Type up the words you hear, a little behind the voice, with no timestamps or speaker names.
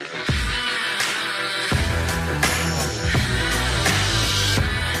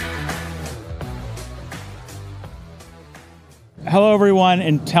Hello, everyone,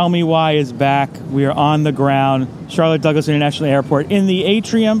 and Tell Me Why is back. We are on the ground, Charlotte Douglas International Airport, in the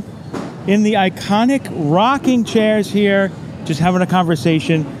atrium, in the iconic rocking chairs here, just having a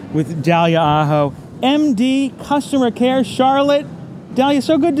conversation with Dalia Aho, MD Customer Care, Charlotte. Dalia,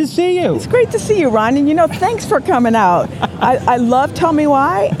 so good to see you. It's great to see you, Ron, and thanks for coming out. I love Tell Me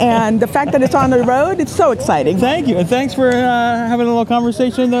Why, and the fact that it's on the road, it's so exciting. Thank you, and thanks for having a little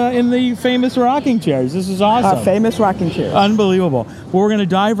conversation in the famous rocking chairs. This is awesome. Famous rocking chairs. Unbelievable. Well, we're going to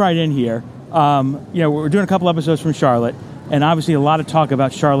dive right in here. We're doing a couple episodes from Charlotte, and obviously a lot of talk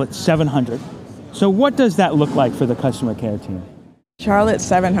about Charlotte 700. So what does that look like for the customer care team? Charlotte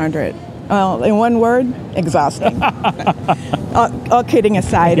 700. Well, in one word, exhausting. All kidding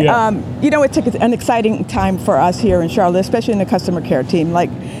aside, yeah. It's an exciting time for us here in Charlotte, especially in the customer care team. Like,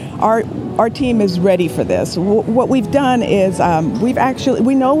 our team is ready for this. What we've done is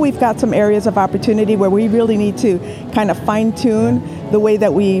we know we've got some areas of opportunity where we really need to kind of fine tune the way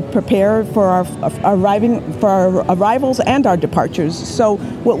that we prepare for our arrivals and our departures. So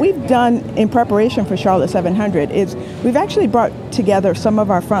what we've done in preparation for Charlotte 700 is we've actually brought together some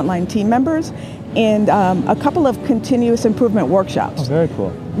of our frontline team members in a couple of continuous improvement workshops. Oh, very cool.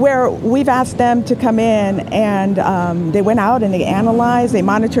 Where we've asked them to come in and they went out and they analyzed, they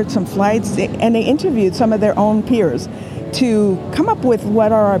monitored some flights, and they interviewed some of their own peers to come up with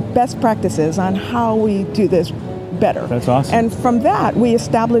what are our best practices on how we do this better. That's awesome. And from that, we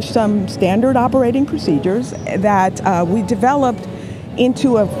established some standard operating procedures that we developed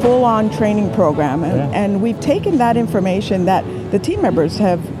into a full-on training program. And we've taken that information that the team members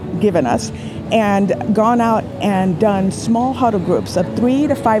have given us and gone out and done small huddle groups of 3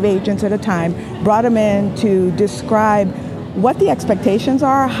 to 5 agents at a time, brought them in to describe what the expectations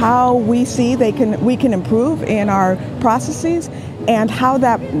are, how we see we can improve in our processes, and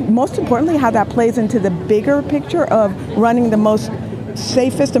most importantly, how that plays into the bigger picture of running the most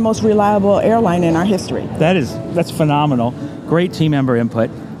safest and most reliable airline in our history. That's phenomenal. Great team member input.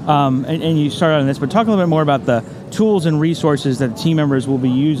 And you started on this, but talk a little bit more about the tools and resources that team members will be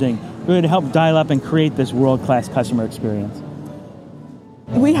using really to help dial up and create this world-class customer experience.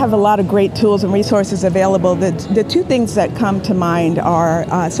 We have a lot of great tools and resources available. The two things that come to mind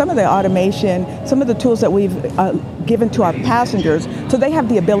are some of the automation, some of the tools that we've given to our passengers so they have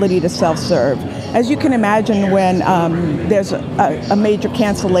the ability to self-serve. As you can imagine, when there's a major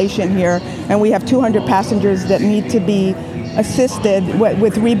cancellation here and we have 200 passengers that need to be assisted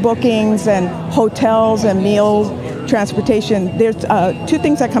with rebookings and hotels and meals, transportation, there's two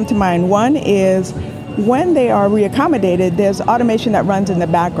things that come to mind. One is when they are reaccommodated, there's automation that runs in the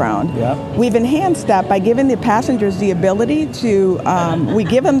background. Yep. We've enhanced that by giving the passengers the ability to, we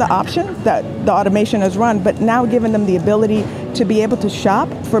give them the option that the automation is run, but now giving them the ability to be able to shop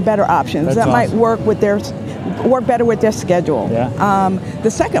for better options. That's that awesome. might work better with their schedule. Yeah.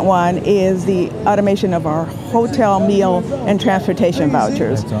 The second one is the automation of our hotel, meal, and transportation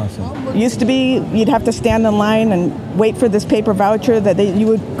vouchers. That's awesome. Used to be, you'd have to stand in line and wait for this paper voucher that you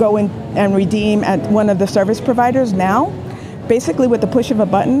would go in and redeem at one of the service providers. Now, basically with the push of a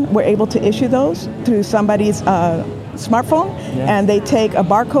button, we're able to issue those through somebody's smartphone, and they take a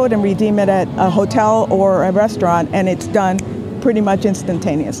barcode and redeem it at a hotel or a restaurant, and it's done pretty much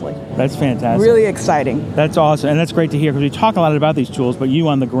instantaneously. That's fantastic. Really exciting. That's awesome, and that's great to hear because we talk a lot about these tools, but you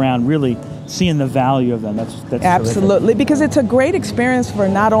on the ground really seeing the value of them. That's absolutely terrific. Because it's a great experience for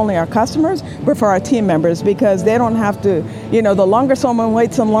not only our customers but for our team members, because they don't have to. The longer someone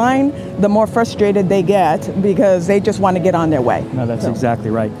waits in line, the more frustrated they get because they just want to get on their way. No, that's exactly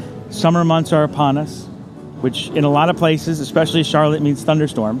right. Summer months are upon us, which in a lot of places, especially Charlotte, means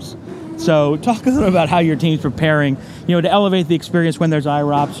thunderstorms. So talk a little about how your team's preparing, to elevate the experience when there's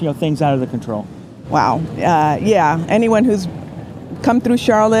IROPS, things out of the control. Wow. Yeah. Anyone who's come through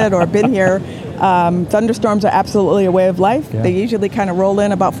Charlotte or been here, thunderstorms are absolutely a way of life. Yeah. They usually kind of roll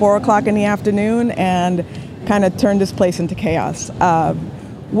in about 4 o'clock in the afternoon and kind of turn this place into chaos.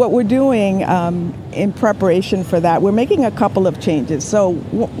 What we're doing in preparation for that, we're making a couple of changes. So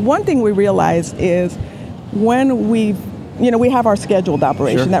one thing we realized is when we have our scheduled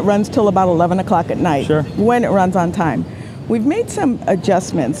operation that runs till about 11 o'clock at night, when it runs on time. We've made some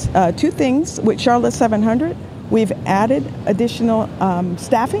adjustments. Two things with Charlotte 700. We've added additional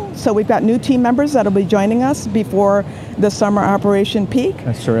staffing. So we've got new team members that'll be joining us before the summer operation peak.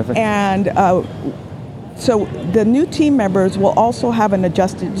 That's terrific. And so the new team members will also have an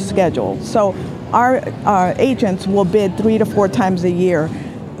adjusted schedule. So our agents will bid 3 to 4 times a year.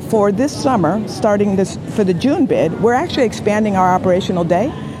 For this summer, starting for the June bid, we're actually expanding our operational day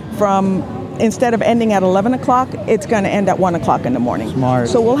from instead of ending at 11 o'clock, it's going to end at 1 o'clock in the morning. Smart.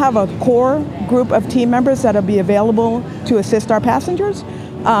 So we'll have a core group of team members that'll be available to assist our passengers.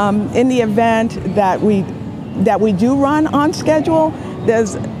 In the event that we do run on schedule,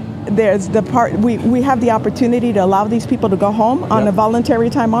 there's the part we have the opportunity to allow these people to go home on a voluntary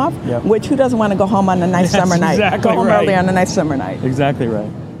time off. Which who doesn't want to go home on a nice summer night? Exactly go home right. early on a nice summer night. Exactly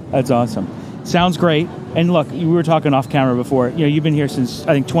right. That's awesome. Sounds great. And look, we were talking off camera before. You've been here since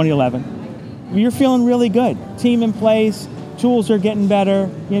I think 2011. You're feeling really good. Team in place. Tools are getting better.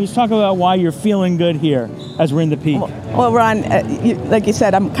 Just talk about why you're feeling good here as we're in the peak. Well, Ron, like you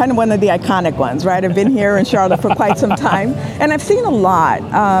said, I'm kind of one of the iconic ones, right? I've been here in Charlotte for quite some time, and I've seen a lot.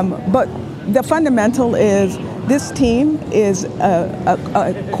 But the fundamental is this team is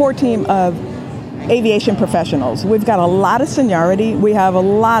a core team of aviation professionals. We've got a lot of seniority. We have a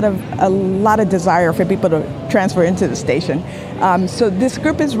lot of desire for people to transfer into the station. So this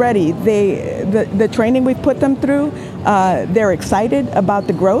group is ready. The training we've put them through, they're excited about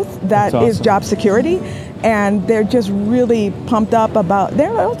the growth that is job security, and they're just really pumped up about.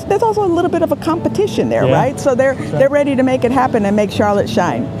 There's also a little bit of a competition there, right? So they're ready to make it happen and make Charlotte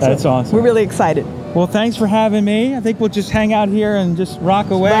shine. That's awesome. We're really excited. Well, thanks for having me. I think we'll just hang out here and just rock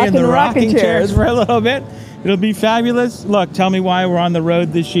away in the rocking chairs for a little bit. It'll be fabulous. Look, tell me why we're on the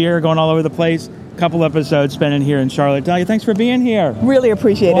road this year, going all over the place. A couple episodes spending here in Charlotte. Dahlia, thanks for being here. Really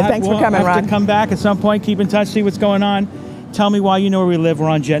appreciate it. Thanks for coming, Ron. We'll have to come back at some point, keep in touch, see what's going on. Tell me why. You know where we live. We're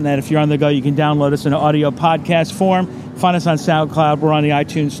on JetNet. If you're on the go, you can download us in an audio podcast form. Find us on SoundCloud. We're on the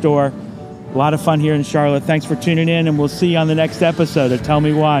iTunes Store. A lot of fun here in Charlotte. Thanks for tuning in, and we'll see you on the next episode of Tell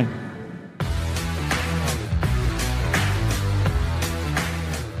Me Why.